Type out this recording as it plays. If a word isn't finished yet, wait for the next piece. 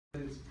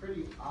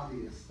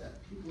obvious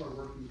that people are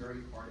working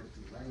very hard at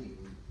delaying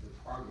the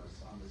progress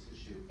on this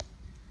issue.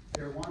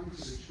 They're wanting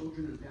for the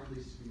children and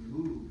families to be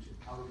moved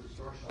out of the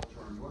Star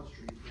Shelter on North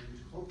Street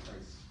into Hope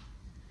Place.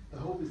 The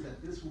hope is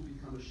that this will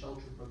become a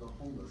shelter for the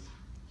homeless,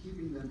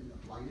 keeping them in a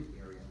blighted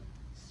area,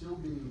 still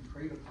being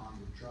preyed upon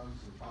with drugs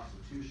and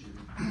prostitution,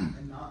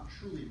 and not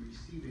truly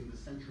receiving the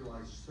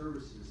centralized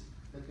services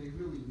that they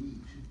really need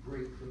to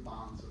break the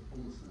bonds of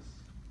homelessness.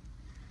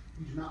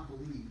 We do not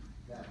believe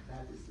that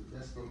that is the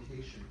best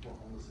location for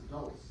homeless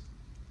adults.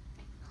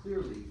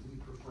 Clearly, we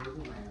prefer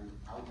the land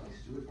out by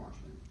Stuart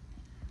Marchman.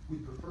 We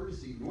prefer to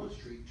see North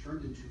Street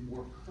turned into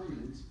more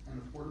permanent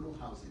and affordable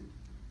housing,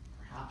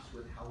 perhaps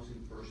with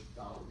housing first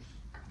dollars.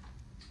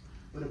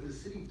 But if the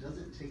city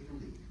doesn't take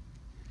the lead,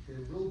 there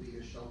will be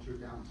a shelter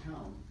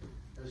downtown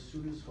as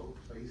soon as Hope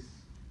Place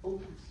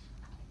opens.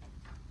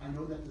 I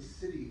know that the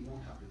city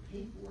won't have to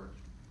pay for it,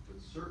 but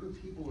certain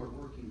people are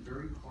working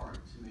very hard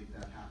to make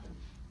that happen.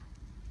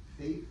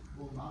 Faith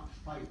will not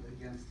fight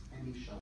against any shelter.